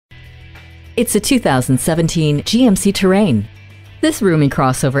It's a 2017 GMC Terrain. This roomy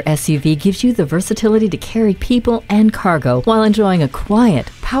crossover SUV gives you the versatility to carry people and cargo while enjoying a quiet,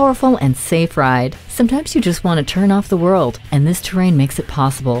 powerful, and safe ride. Sometimes you just want to turn off the world, and this Terrain makes it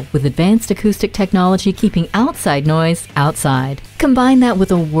possible with advanced acoustic technology keeping outside noise outside. Combine that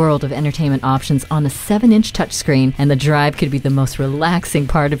with a world of entertainment options on a 7-inch touchscreen, and the drive could be the most relaxing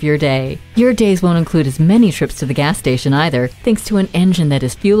part of your day. Your days won't include as many trips to the gas station either, thanks to an engine that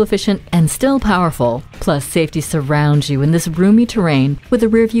is fuel efficient and still powerful. Plus, safety surrounds you in this roomy Terrain with a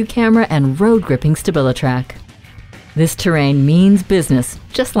rear-view camera and road-gripping StabiliTrak. This Terrain means business,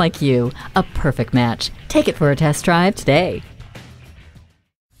 just like you. A perfect match. Take it for a test drive today.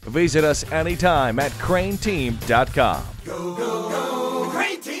 Visit us anytime at crainteam.com. Go, go, go.